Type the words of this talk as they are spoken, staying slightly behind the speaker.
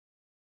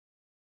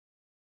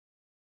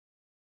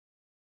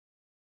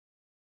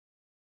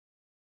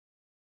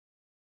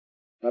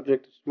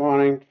Subject this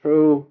morning,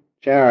 true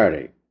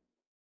charity.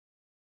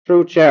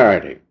 True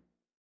charity.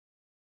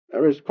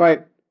 There is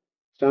quite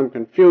some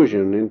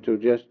confusion into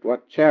just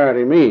what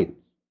charity means.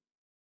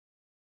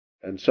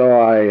 And so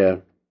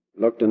I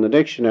looked in the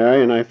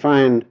dictionary and I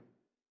find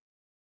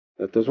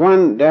that there's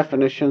one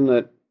definition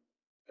that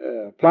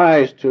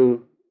applies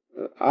to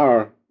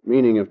our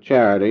meaning of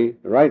charity,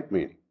 the right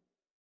meaning.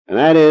 And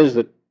that is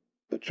that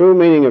the true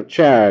meaning of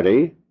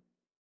charity,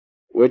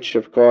 which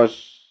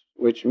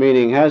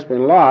meaning has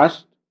been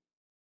lost,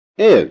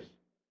 is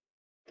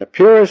the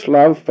purest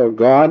love for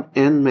God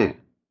and man.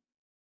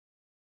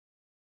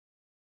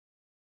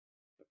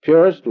 The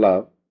purest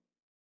love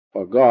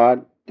for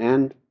God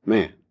and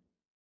man.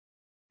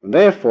 And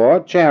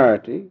therefore,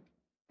 charity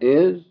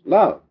is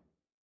love.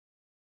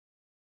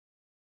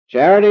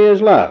 Charity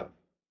is love.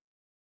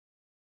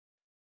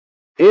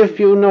 If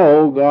you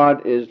know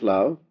God is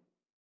love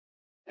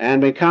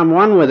and become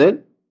one with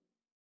it,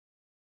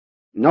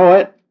 know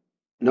it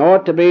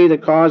to be the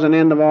cause and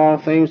end of all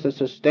things, the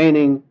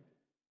sustaining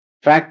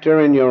factor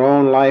in your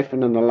own life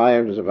and in the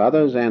lives of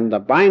others, and the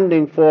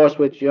binding force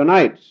which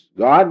unites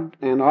God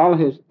and all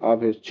of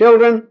his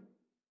children,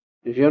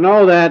 if you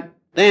know that,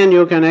 then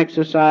you can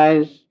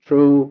exercise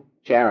true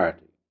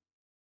charity.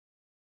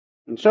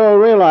 And so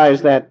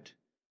realize that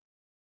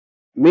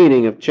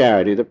meaning of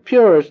charity, the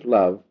purest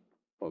love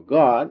for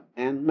God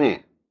and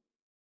man.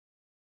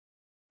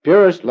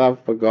 Purest love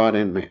for God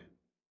and man.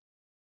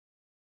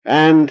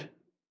 And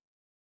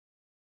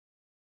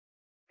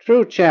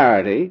true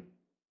charity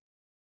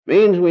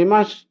means we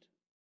must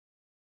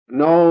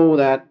know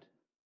that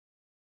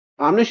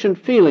omniscient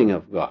feeling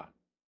of God.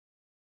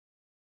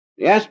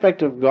 The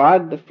aspect of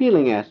God, the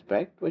feeling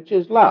aspect, which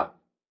is love.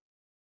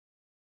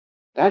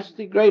 That's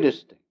the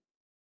greatest thing.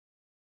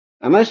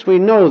 Unless we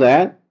know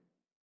that,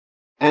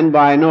 and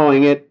by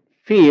knowing it,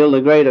 feel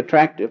the great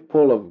attractive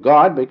pull of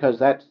God, because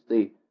that's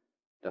the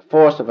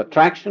force of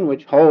attraction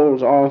which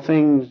holds all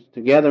things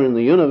together in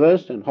the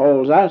universe and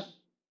holds us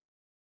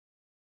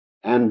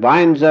and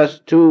binds us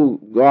to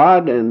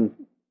God and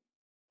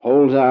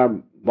holds our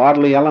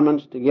bodily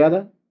elements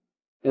together.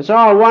 It's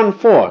all one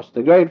force,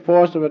 the great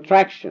force of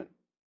attraction,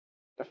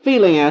 the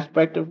feeling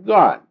aspect of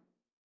God.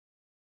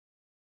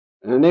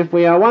 And if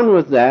we are one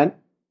with that,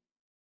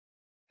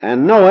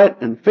 and know it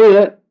and feel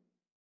it,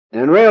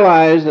 and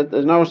realize that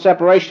there's no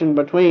separation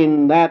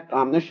between that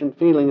omniscient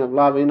feeling of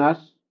love in us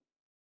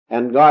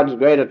and God's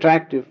great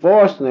attractive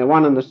force, and they're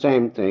one and the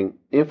same thing.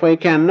 If we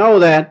can know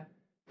that,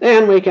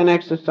 then we can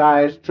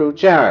exercise true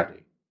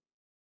charity.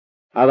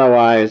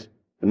 Otherwise,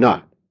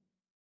 not.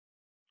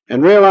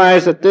 And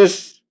realize that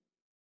this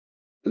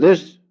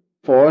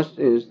force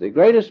is the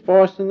greatest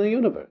force in the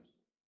universe.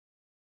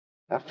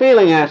 A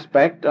feeling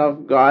aspect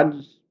of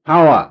God's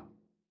power.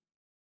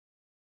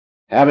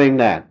 Having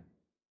that,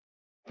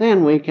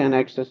 then we can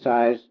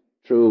exercise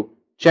true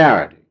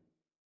charity.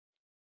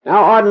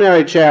 Now,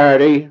 ordinary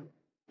charity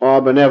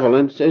or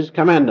benevolence is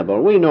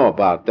commendable. We know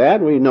about that.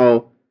 We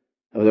know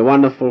of the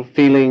wonderful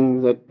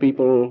feelings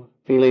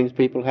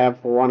people have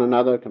for one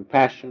another,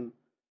 compassion,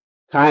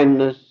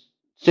 kindness,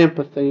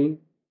 sympathy,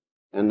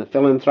 and the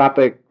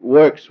philanthropic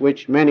works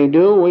which many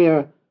do. We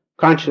are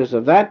conscious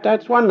of that.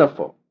 That's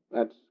wonderful.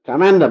 That's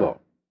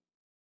commendable.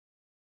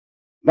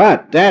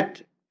 But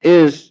that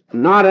is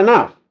not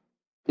enough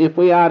if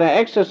we are to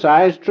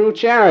exercise true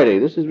charity.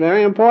 This is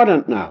very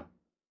important now,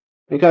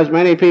 because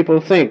many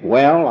people think,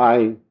 well,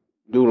 I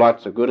do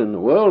lots of good in the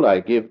world,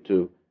 I give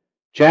to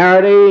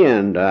charity,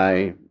 and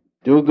I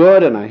do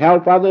good, and I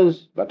help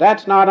others, but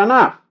that's not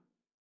enough.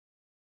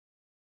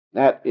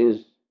 That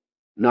is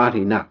not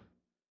enough.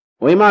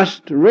 We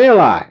must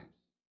realize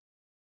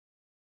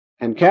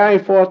and carry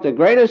forth the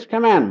greatest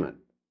commandment,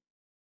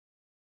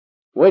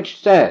 which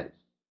says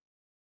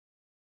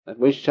that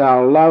we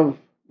shall love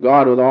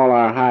God with all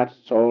our heart,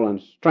 soul,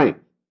 and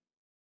strength.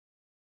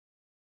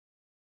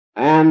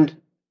 And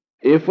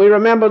if we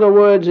remember the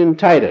words in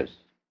Titus,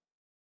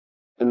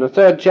 in the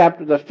 3rd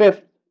chapter, the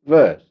 5th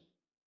verse,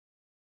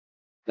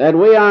 that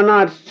we are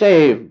not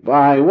saved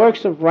by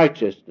works of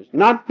righteousness,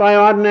 not by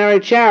ordinary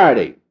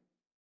charity.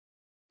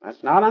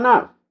 That's not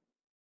enough.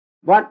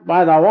 But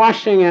by the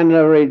washing and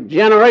the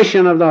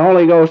regeneration of the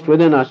Holy Ghost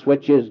within us,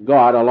 which is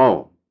God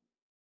alone,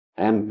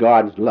 and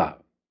God's love.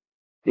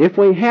 If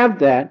we have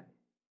that,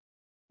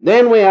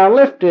 then we are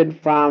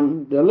lifted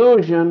from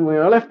delusion, we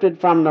are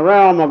lifted from the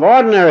realm of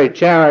ordinary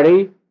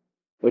charity,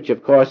 which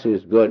of course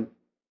is good,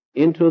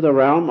 into the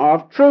realm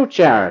of true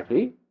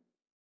charity,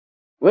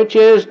 which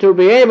is to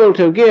be able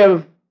to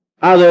give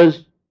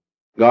others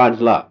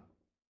God's love.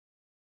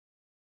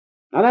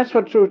 Now that's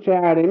what true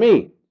charity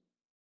means.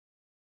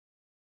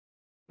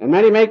 And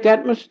many make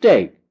that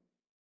mistake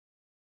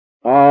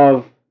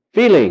of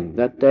feeling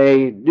that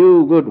they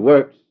do good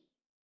works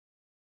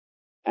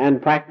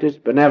and practice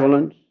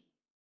benevolence.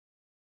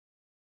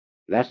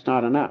 That's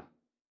not enough,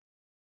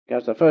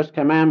 because the first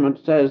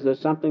commandment says there's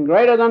something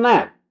greater than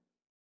that.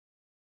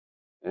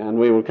 And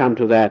we will come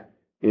to that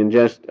in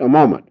just a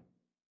moment.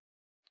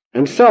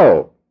 And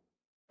so,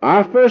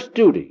 our first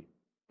duty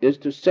is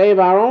to save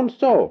our own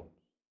soul.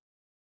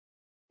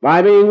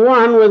 by being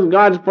one with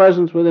God's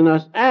presence within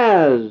us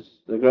as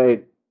the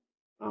great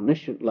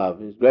omniscient love,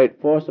 his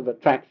great force of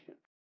attraction.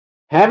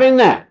 Having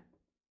that,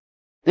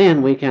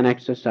 then we can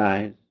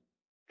exercise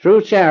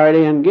true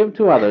charity and give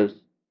to others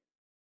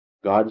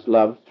God's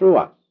love through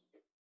us.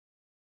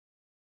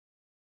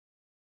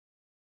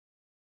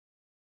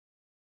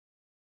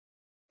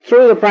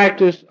 Through the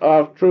practice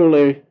of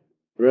truly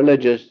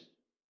religious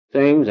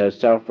things as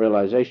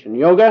self-realization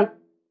yoga,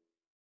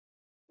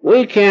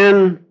 we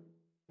can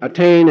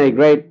attain a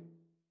great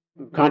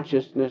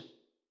consciousness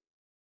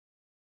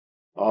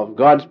of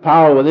God's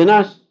power within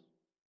us.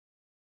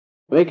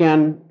 We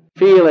can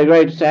feel a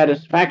great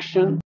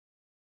satisfaction.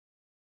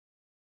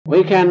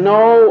 We can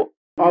know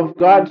of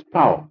God's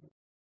power.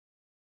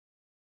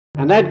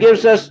 And that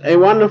gives us a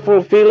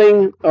wonderful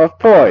feeling of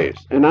poise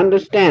and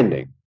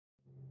understanding.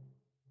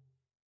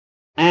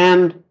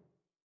 And,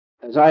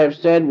 as I have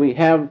said, we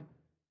have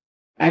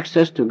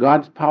access to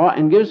God's power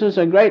and gives us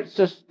a great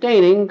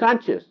sustaining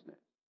consciousness.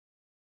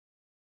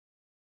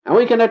 And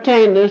we can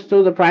attain this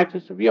through the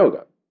practice of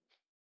yoga,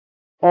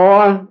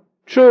 or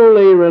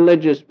truly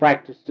religious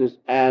practices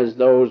as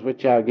those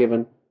which are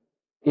given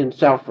in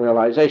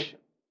self-realization.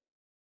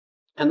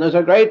 And there's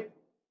a great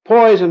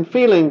poise and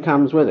feeling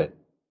comes with it,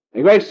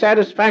 a great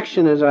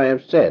satisfaction, as I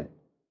have said,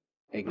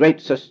 a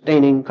great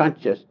sustaining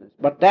consciousness.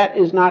 But that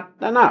is not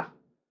enough.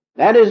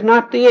 That is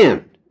not the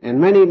end. And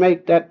many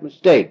make that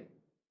mistake,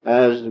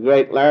 as the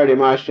great Larry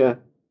Marsha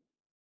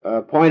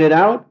pointed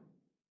out,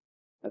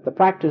 that the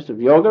practice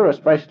of yoga,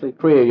 especially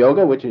Kriya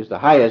Yoga, which is the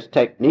highest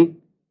technique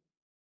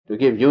to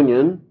give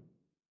union,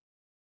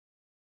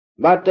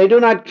 but they do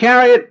not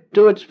carry it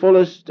to its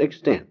fullest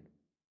extent.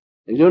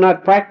 They do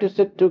not practice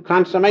it to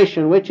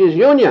consummation, which is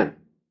union.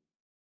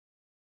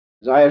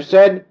 As I have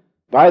said,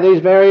 by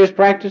these various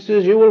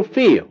practices you will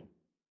feel.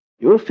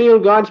 You will feel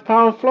God's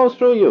power flow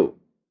through you.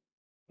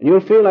 And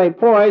you'll feel a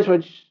poise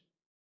which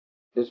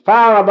is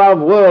far above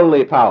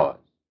worldly powers.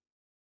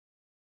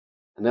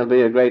 And there'll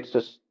be a great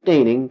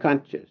sustaining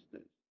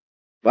consciousness.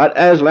 But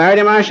as Larry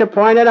Marsha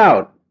pointed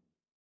out,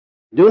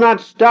 do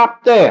not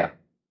stop there.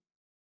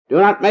 Do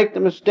not make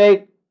the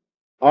mistake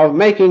of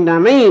making the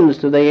means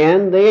to the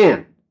end,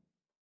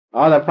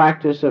 or the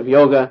practice of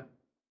yoga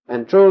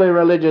and truly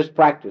religious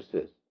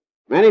practices.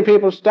 Many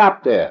people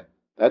stop there.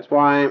 That's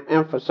why I'm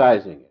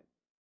emphasizing it.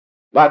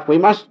 But we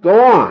must go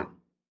on.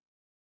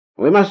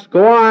 We must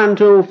go on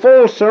to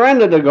full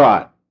surrender to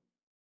God.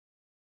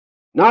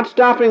 Not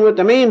stopping with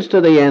the means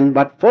to the end,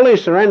 but fully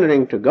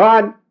surrendering to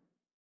God,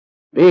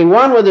 being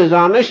one with his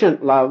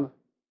omniscient love,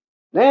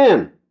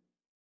 then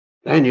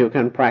you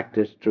can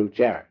practice true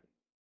charity.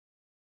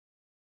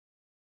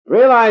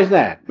 Realize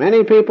that.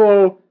 Many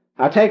people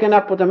are taken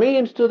up with the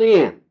means to the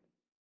end.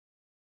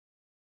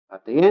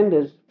 But the end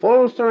is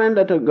full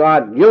surrender to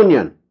God,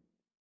 union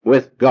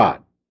with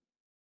God.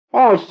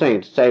 All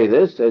saints say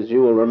this, as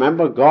you will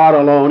remember, God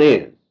alone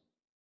is.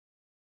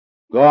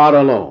 God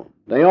alone.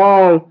 They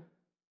all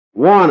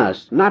warn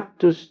us not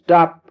to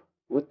stop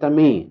with the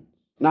means,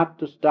 not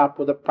to stop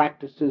with the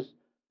practices,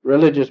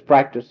 religious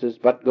practices,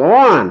 but go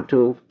on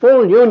to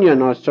full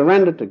union or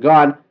surrender to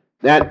God.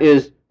 That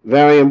is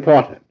very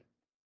important.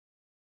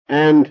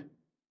 And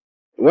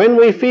when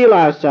we feel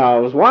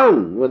ourselves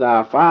one with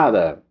our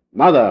Father,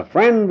 Mother,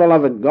 friend,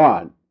 beloved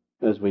God,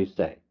 as we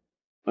say,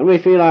 when we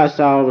feel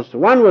ourselves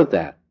one with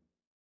that,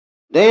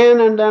 then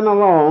and then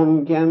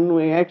alone can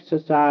we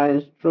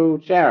exercise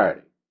true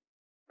charity.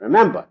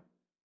 Remember,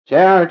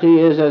 charity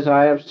is, as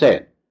I have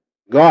said,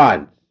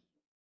 God's,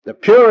 the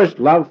purest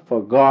love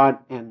for God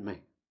and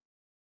man.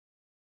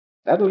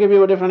 That will give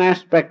you a different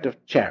aspect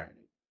of charity.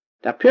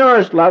 The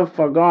purest love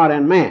for God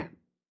and man.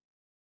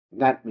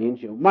 That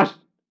means you must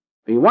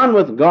be one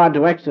with God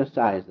to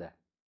exercise that.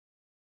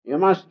 You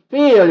must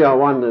feel your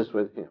oneness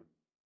with him.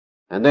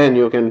 And then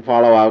you can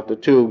follow out the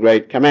two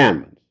great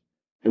commandments.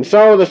 And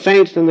so the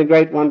saints and the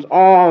great ones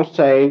all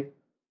say,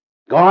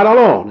 God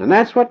alone. And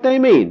that's what they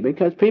mean,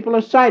 because people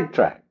are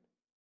sidetracked.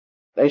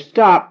 They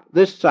stop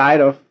this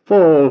side of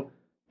full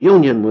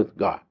union with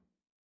God.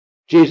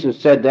 Jesus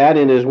said that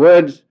in his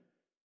words,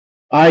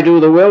 I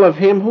do the will of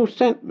him who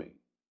sent me.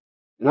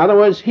 In other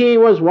words, he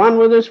was one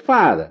with his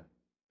Father.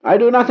 I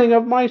do nothing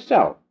of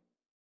myself.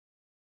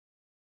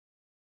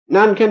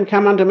 None can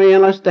come unto me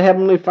unless the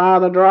heavenly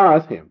Father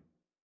draweth him.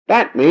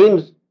 That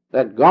means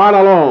that God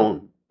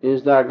alone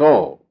is their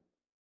goal.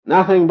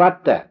 Nothing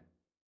but that.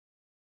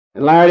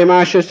 And Larry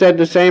Marsha said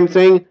the same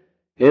thing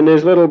in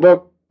his little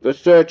book, The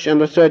Search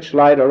and the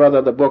Searchlight, or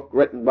rather the book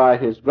written by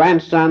his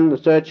grandson, The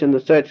Search and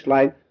the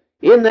Searchlight.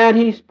 In that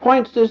he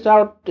points this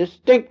out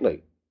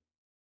distinctly,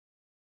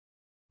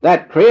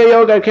 that Kriya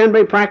Yoga can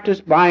be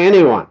practiced by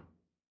anyone,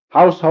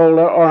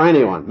 householder or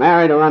anyone,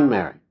 married or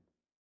unmarried.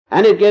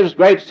 And it gives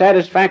great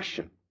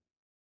satisfaction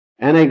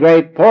and a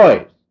great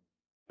poise,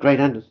 great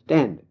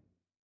understanding.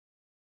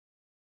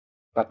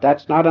 But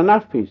that's not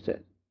enough, he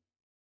says.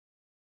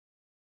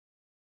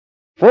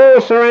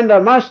 Full surrender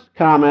must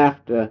come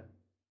after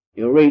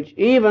you reach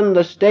even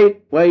the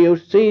state where you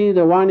see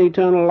the one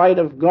eternal light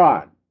of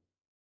God.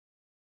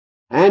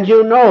 and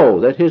you know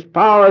that His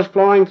power is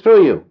flowing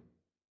through you,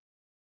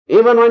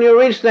 even when you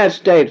reach that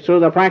state through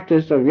the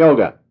practice of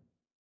yoga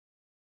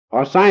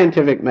or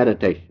scientific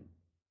meditation,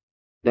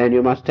 then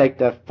you must take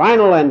the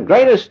final and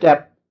greatest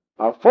step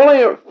of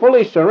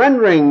fully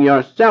surrendering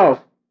yourself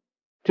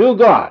to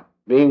God,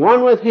 being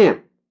one with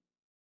Him.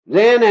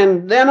 Then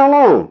and then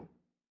alone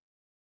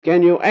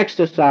can you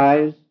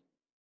exercise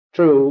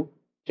true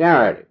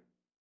charity.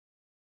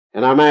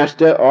 And our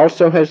Master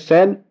also has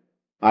said,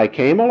 I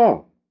came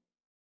alone,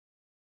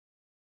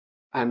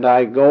 and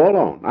I go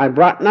alone. I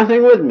brought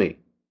nothing with me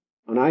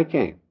when I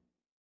came,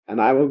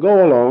 and I will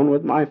go alone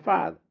with my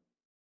Father.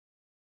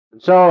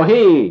 And so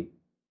He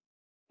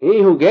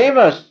who gave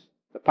us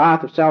the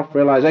path of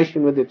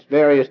self-realization with its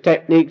various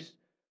techniques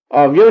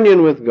of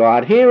union with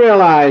God, He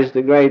realized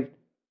the great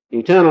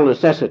eternal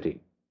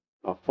necessity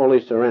of fully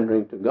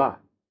surrendering to God.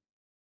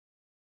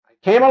 I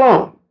came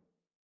alone.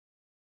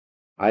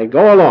 I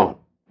go alone.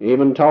 He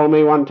even told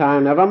me one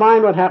time, never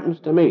mind what happens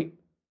to me.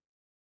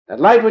 That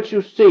light which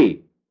you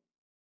see,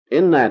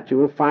 in that you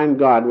will find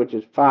God, which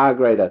is far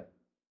greater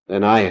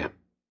than I am.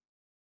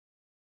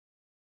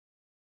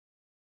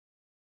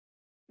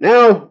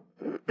 Now,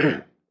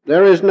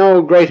 there is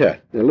no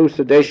greater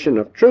elucidation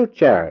of true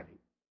charity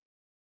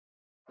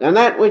than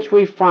that which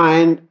we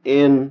find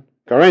in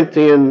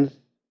Corinthians,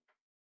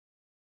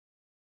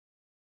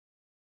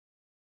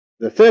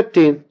 the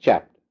 13th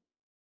chapter.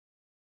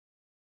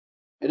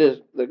 It is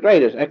the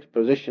greatest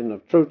exposition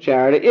of true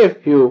charity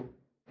if you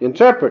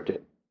interpret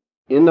it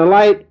in the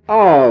light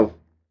of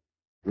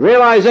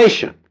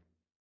realization.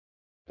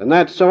 And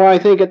that's so I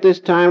think at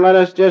this time let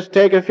us just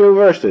take a few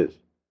verses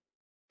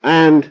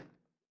and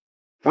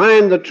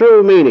find the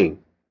true meaning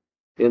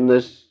in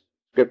this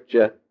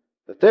scripture,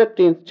 the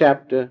 13th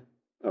chapter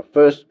of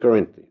 1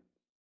 Corinthians,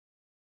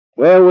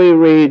 where we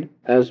read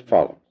as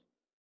follows.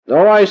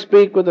 Though I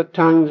speak with the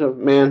tongues of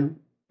men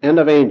and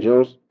of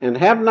angels, and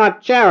have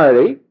not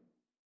charity,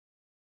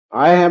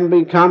 I am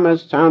become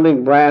as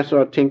sounding brass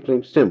or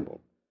tinkling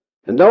cymbal.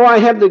 And though I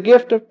have the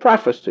gift of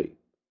prophecy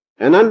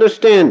and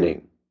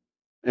understanding,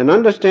 and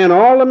understand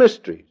all the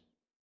mysteries,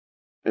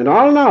 and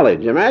all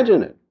knowledge,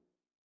 imagine it,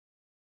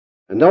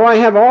 and though I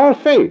have all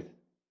faith,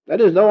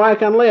 that is, though I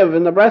can live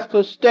in the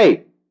breathless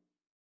state,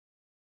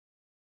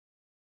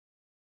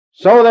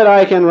 so that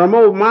I can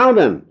remove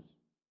mountains,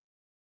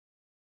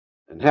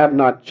 and have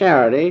not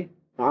charity,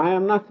 I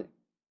am nothing.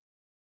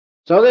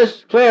 So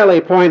this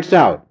clearly points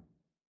out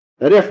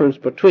the difference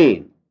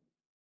between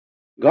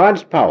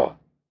God's power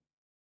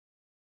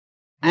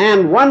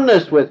and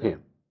oneness with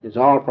Him, His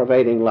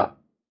all-pervading love.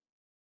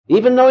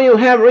 Even though you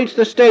have reached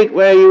the state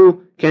where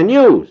you can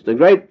use the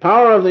great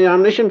power of the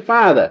omniscient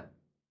Father,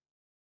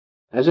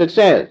 as it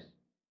says,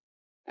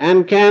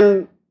 and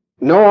can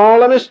know all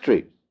the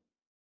mysteries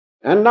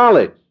and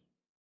knowledge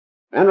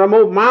and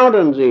remove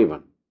mountains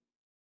even,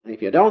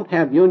 if you don't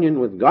have union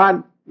with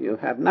God, you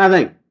have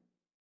nothing.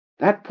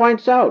 That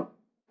points out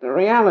the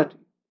reality.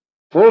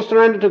 Full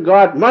surrender to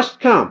God must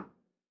come.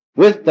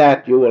 With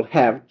that you will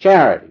have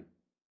charity,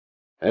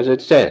 as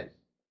it says.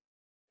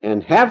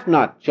 And have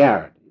not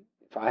charity.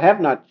 If I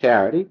have not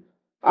charity,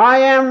 I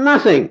am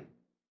nothing.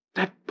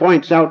 That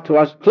points out to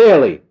us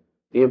clearly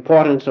the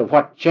importance of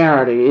what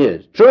charity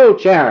is. True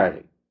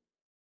charity,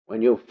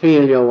 when you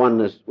feel your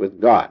oneness with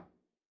God.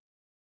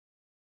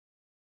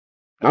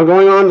 Now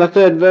going on the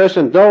third verse,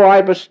 and though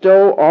I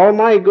bestow all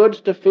my goods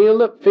to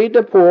feed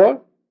the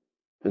poor,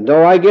 and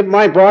though I give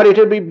my body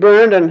to be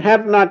burned and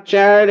have not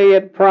charity,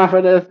 it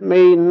profiteth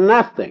me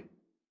nothing.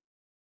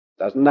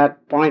 Doesn't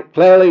that point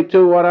clearly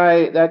to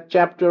that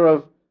chapter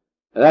of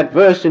that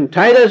verse in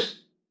Titus?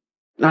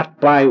 Not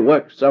by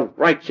works of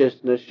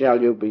righteousness shall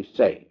you be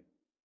saved,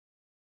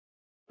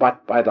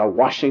 but by the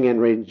washing and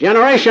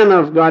regeneration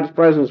of God's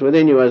presence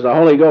within you as the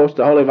Holy Ghost,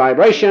 the holy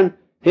vibration,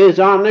 His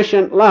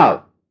omniscient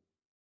love.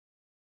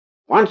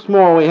 Once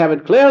more, we have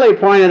it clearly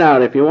pointed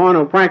out, if you want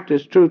to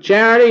practice true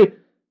charity,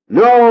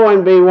 know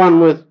and be one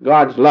with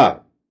God's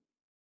love.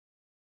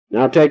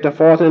 Now take the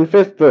 4th and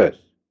 5th verse,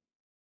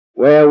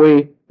 where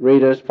we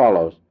read as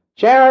follows.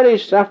 Charity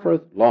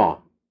suffereth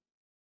long,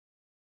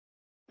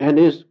 and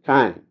is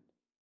kind.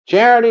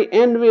 Charity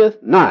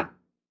envieth not.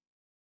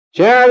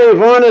 Charity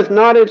vaunteth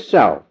not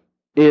itself,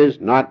 is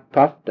not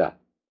puffed up,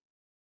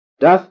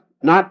 doth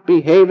not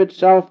behave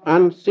itself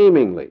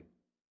unseemingly,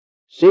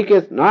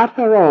 seeketh not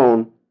her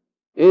own,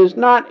 is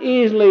not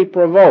easily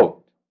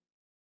provoked,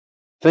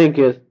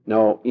 thinketh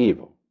no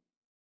evil.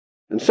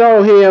 And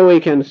so here we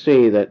can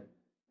see that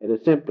it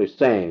is simply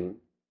saying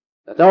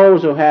that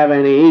those who have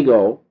any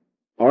ego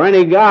or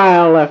any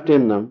guile left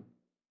in them,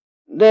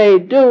 they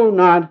do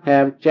not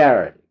have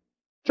charity,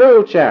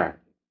 true charity.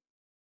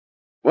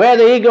 Where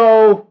the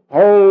ego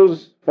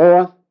holds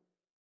forth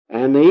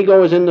and the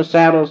ego is in the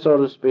saddle, so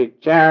to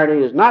speak,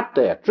 charity is not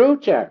there, true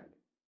charity,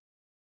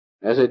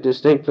 as it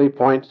distinctly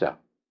points out.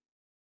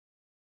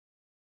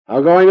 Now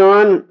going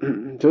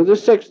on to the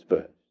 6th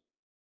verse.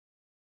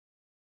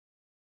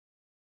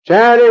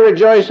 Charity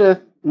rejoiceth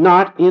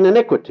not in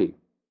iniquity,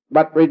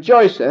 but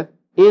rejoiceth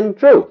in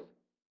truth.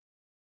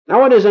 Now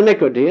what is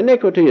iniquity?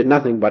 Iniquity is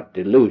nothing but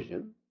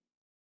delusion.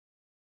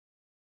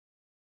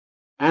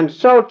 And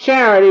so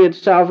charity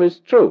itself is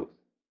truth,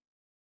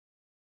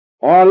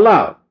 or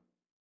love.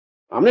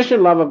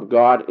 Omniscient love of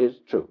God is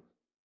truth.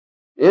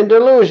 In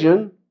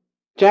delusion,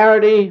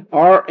 charity,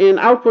 or in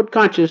outward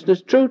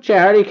consciousness, true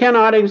charity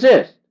cannot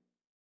exist.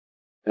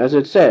 As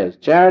it says,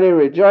 charity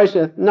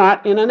rejoiceth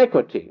not in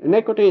iniquity.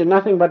 Iniquity is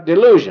nothing but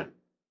delusion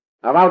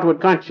of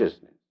outward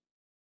consciousness,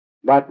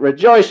 but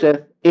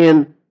rejoiceth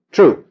in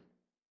truth.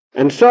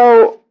 And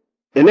so,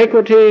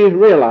 iniquity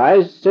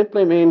realized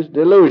simply means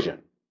delusion,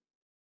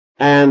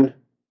 and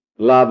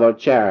love or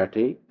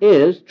charity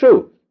is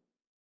truth,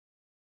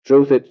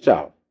 truth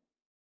itself.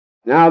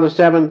 Now the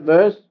 7th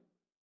verse,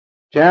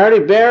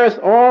 charity beareth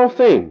all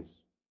things,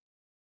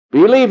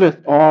 believeth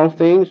all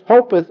things,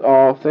 hopeth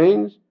all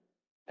things,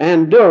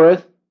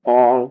 endureth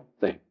all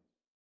things.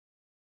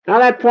 Now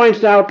that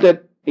points out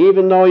that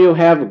even though you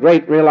have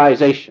great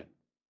realization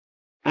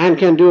and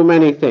can do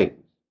many things,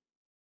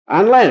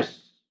 unless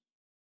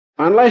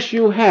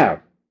you have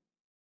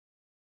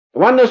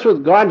oneness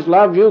with God's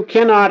love, you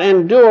cannot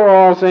endure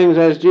all things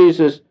as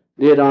Jesus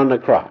did on the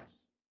cross.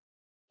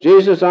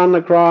 Jesus on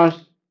the cross,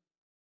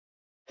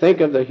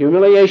 think of the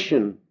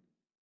humiliation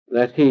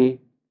that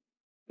he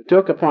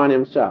took upon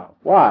himself.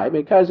 Why?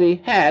 Because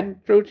he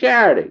had true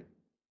charity.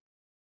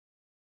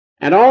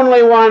 And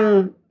only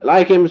one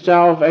like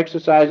himself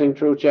exercising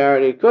true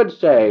charity could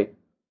say,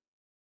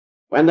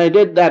 when they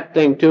did that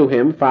thing to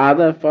him,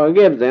 Father,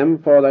 forgive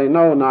them, for they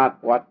know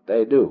not what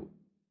they do.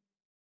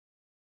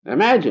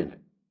 Imagine it.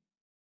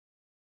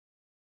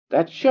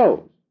 That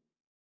shows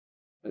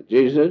that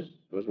Jesus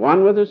was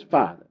one with his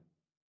Father,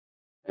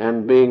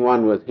 and being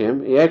one with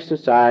him, he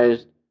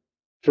exercised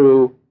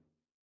true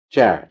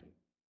charity.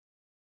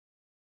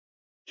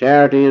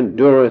 Charity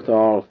endureth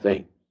all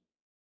things.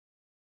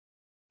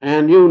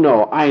 And you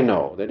know, I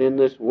know, that in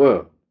this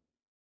world,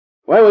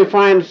 where we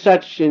find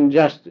such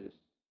injustice,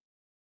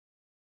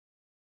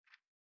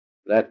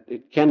 that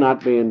it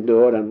cannot be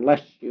endured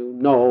unless you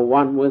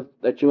know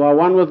that you are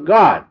one with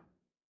God.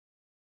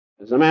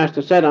 As the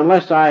Master said,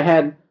 unless I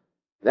had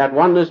that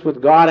oneness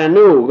with God and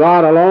knew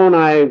God alone,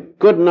 I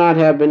could not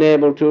have been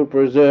able to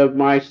preserve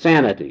my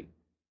sanity.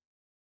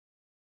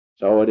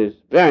 So it is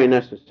very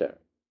necessary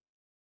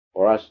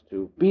for us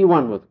to be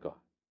one with God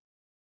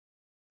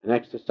and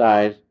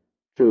exercise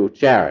true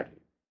charity.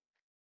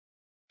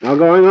 Now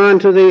going on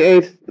to the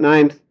 8th,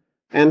 9th,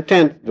 and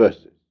 10th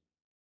verses.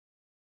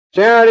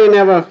 Charity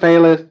never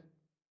faileth,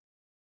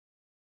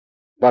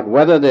 but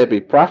whether there be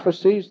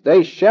prophecies,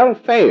 they shall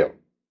fail.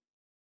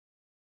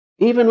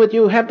 Even with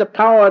you have the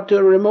power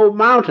to remove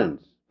mountains,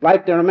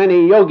 like there are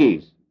many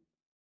yogis,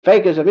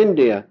 fakers of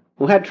India,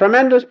 who had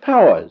tremendous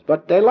powers,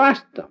 but they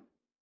lost them.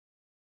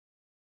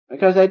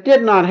 Because they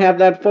did not have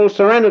that full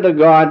surrender to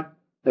God,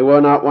 they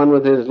were not one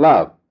with his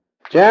love.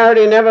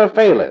 Charity never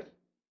faileth,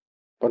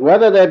 but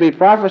whether there be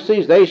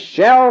prophecies, they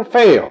shall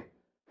fail.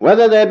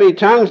 Whether there be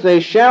tongues, they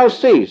shall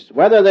cease.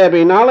 Whether there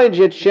be knowledge,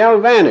 it shall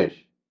vanish.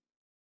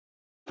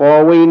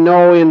 For we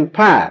know in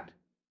part,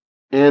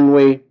 and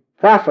we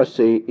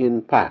prophesy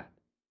in part.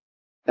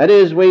 That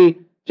is, we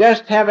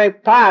just have a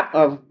part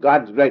of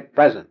God's great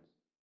presence,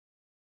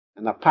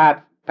 and the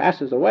part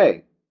passes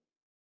away.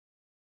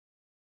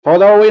 For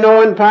though we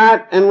know in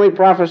part, and we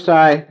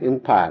prophesy in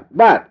part.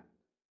 But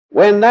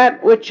when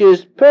that which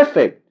is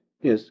perfect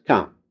is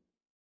come,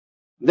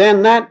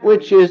 then that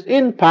which is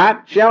in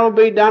part shall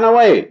be done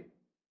away.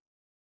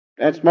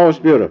 That's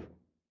most beautiful.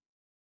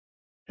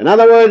 In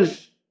other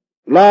words,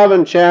 love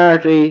and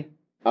charity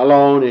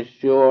alone is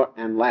sure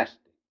and lasting.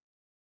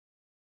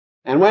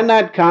 And when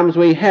that comes,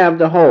 we have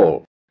the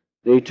whole,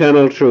 the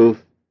eternal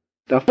truth.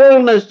 The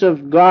fullness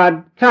of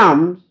God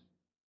comes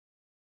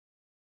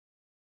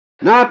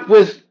not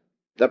with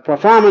the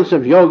performance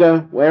of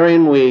yoga,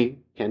 wherein we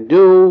can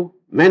do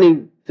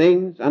many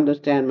things,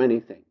 understand many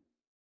things.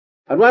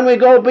 But when we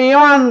go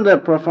beyond the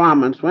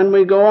performance, when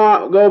we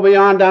go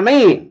beyond our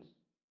means,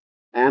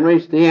 and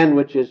reach the end,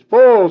 which is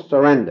full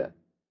surrender,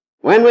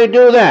 when we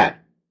do that,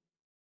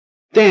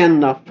 then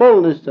the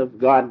fullness of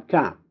God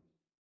comes.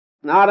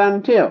 Not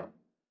until.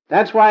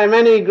 That's why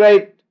many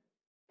great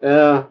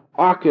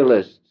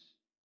occultists,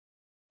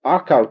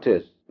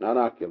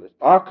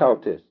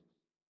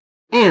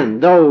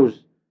 and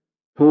those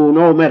who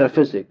know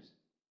metaphysics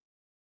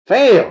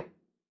fail,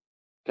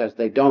 because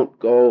they don't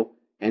go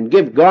and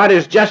give God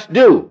his just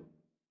due,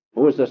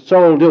 who is the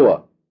sole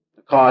doer,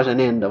 the cause and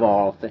end of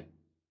all things.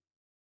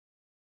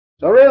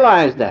 So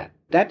realize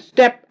that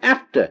step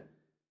after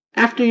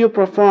you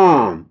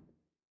perform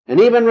and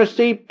even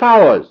receive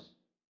powers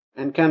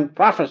and can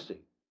prophesy,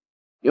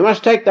 you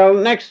must take the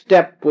next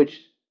step,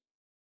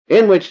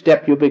 in which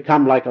step you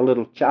become like a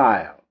little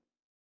child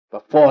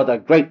before the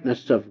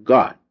greatness of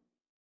God.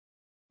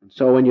 And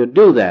so when you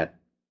do that,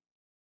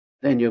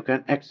 then you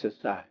can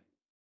exercise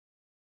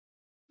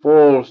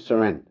full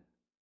surrender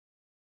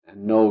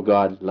and know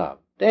God's love.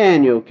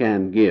 Then you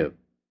can give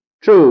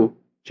true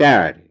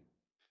charity.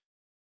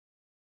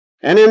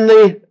 And in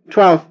the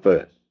 12th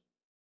verse,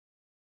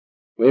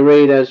 we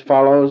read as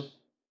follows,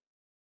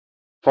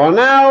 For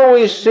now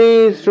we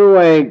see through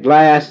a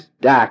glass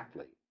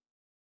darkly,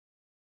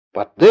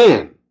 but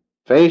then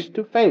face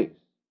to face.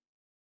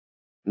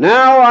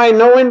 Now I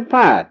know in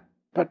part,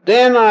 but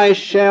then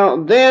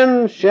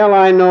shall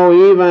I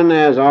know even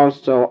as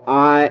also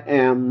I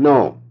am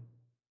known.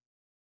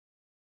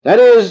 That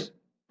is,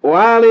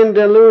 while in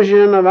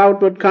delusion of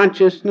outward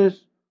consciousness,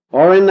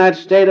 or in that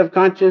state of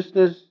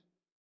consciousness,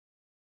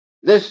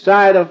 this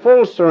side of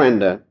full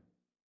surrender,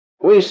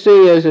 we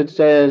see, as it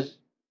says,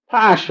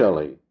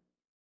 partially,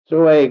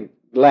 through a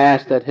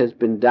glass that has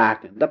been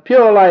darkened. The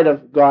pure light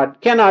of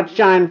God cannot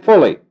shine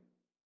fully.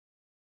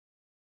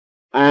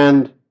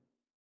 And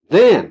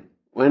then,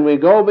 when we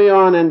go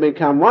beyond and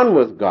become one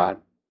with God,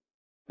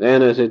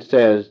 then, as it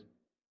says,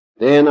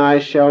 then I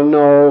shall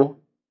know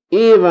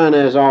even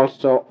as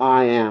also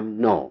I am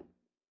known.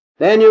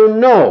 Then you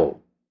know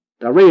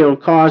the real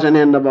cause and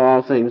end of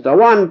all things, the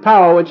one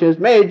power which has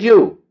made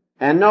you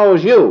and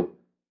knows you.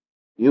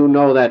 You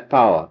know that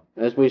power.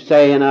 As we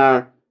say in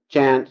our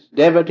chants,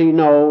 devotee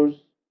knows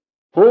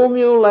whom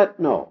you let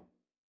know.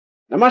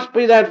 There must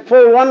be that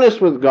full oneness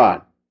with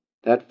God,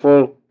 that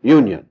full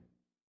union.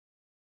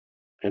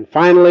 And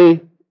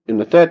finally, in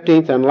the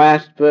 13th and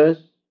last verse,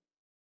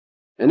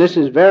 and this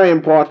is very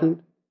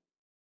important,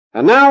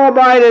 and now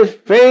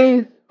abideth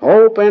faith,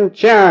 hope, and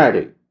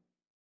charity,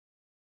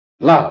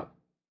 love.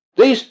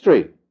 These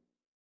three.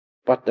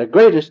 But the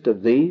greatest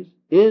of these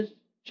is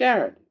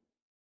charity.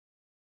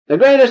 The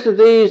greatest of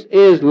these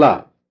is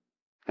love.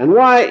 And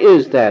why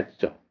is that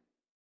so?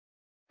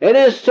 It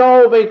is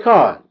so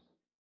because,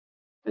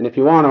 and if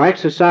you want to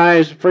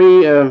exercise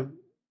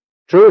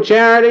true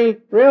charity,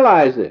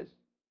 realize this.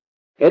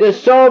 It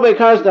is so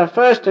because the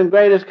first and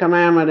greatest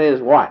commandment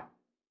is what?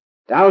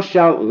 Thou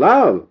shalt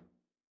love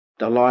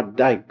the Lord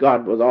thy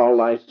God with all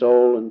thy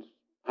soul and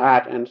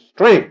heart and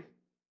strength.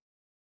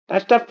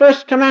 That's the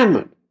first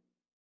commandment.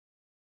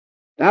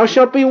 Thou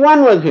shalt be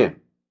one with him.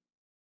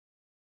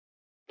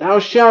 Thou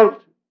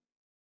shalt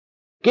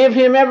give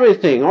him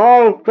everything,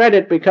 all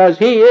credit, because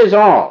he is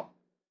all.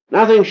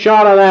 Nothing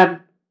short of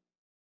that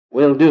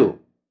will do.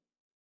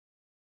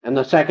 And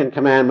the second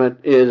commandment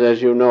is,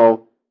 as you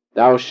know,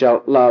 thou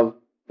shalt love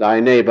thy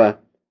neighbor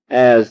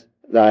as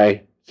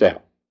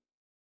thyself.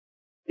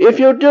 If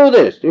you do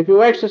this, if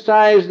you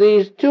exercise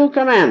these two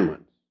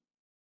commandments,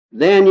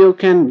 then you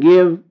can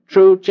give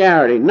true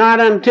charity.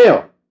 Not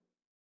until.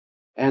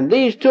 And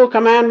these two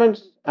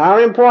commandments are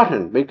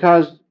important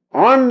because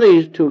on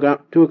these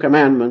two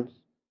commandments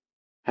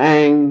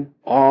hang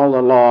all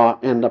the law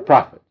and the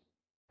prophets.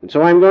 And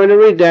so I'm going to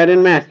read that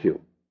in Matthew,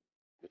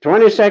 the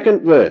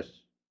 22nd verse,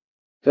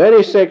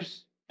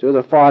 36 to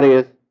the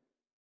 40th.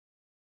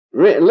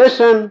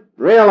 Listen,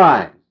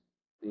 realize,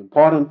 the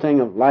important thing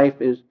of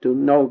life is to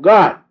know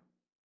God.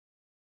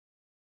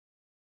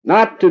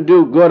 Not to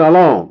do good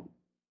alone,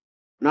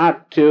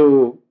 not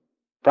to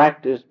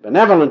practice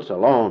benevolence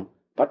alone,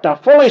 but to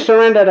fully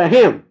surrender to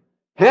him.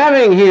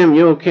 Having him,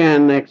 you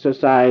can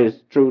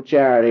exercise true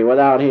charity.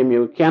 Without him,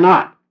 you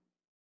cannot.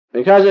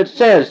 Because it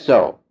says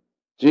so.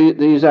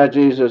 These are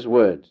Jesus'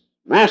 words.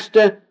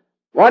 Master,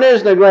 what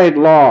is the great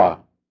law?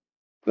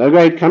 The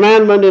great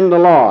commandment in the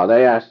law?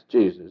 They asked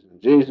Jesus.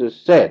 And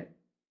Jesus said,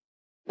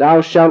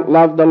 Thou shalt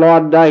love the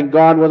Lord thy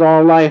God with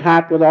all thy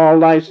heart, with all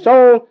thy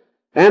soul,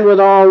 and with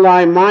all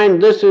thy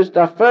mind. This is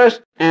the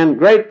first and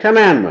great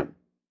commandment.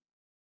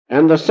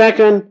 And the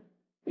second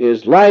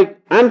is like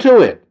unto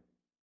it.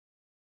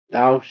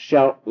 Thou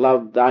shalt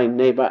love thy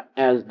neighbor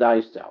as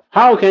thyself.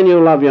 How can you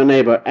love your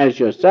neighbor as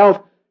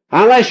yourself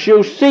unless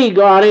you see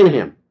God in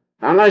him,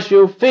 unless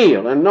you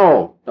feel and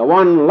know the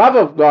one love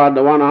of God,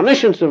 the one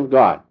omniscience of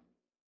God?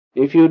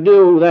 If you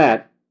do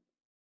that,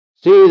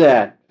 see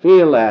that,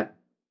 feel that,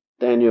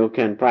 then you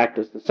can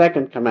practice the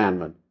second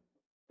commandment,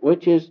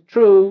 which is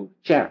true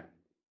charity.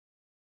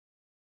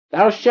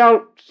 Thou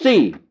shalt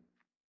see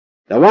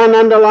the one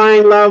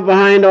underlying love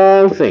behind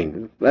all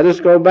things. Let us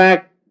go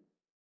back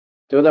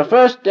to the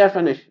first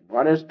definition.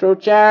 What is true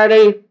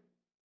charity?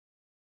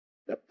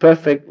 The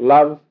perfect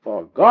love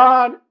for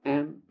God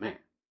and man.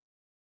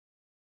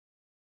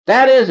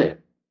 That is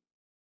it.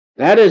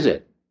 That is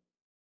it.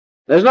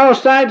 There's no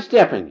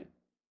sidestepping it.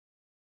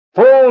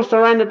 Full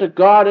surrender to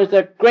God is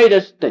the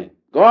greatest thing.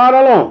 God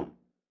alone.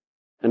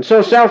 And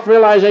so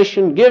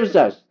self-realization gives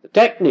us the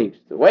techniques,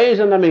 the ways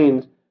and the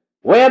means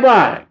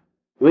whereby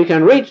we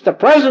can reach the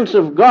presence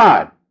of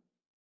God.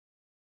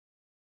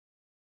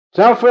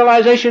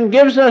 Self-realization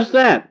gives us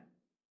that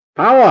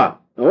power,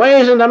 the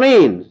ways and the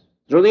means,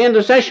 through the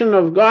intercession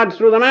of God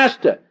through the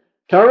Master,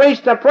 to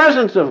reach the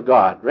presence of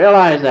God.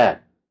 Realize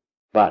that.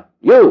 But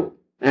you,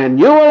 and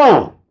you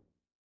alone,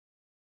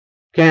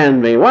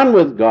 can be one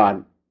with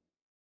God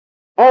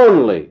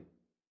only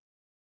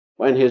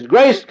when his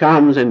grace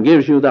comes and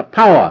gives you the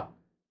power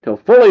to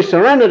fully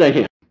surrender to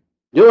him.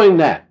 Doing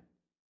that,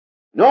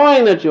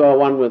 knowing that you are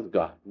one with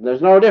God.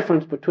 There's no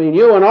difference between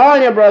you and all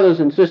your brothers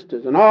and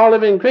sisters and all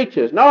living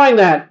creatures. Knowing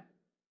that,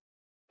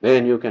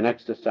 then you can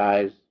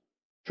exercise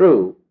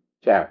true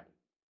charity.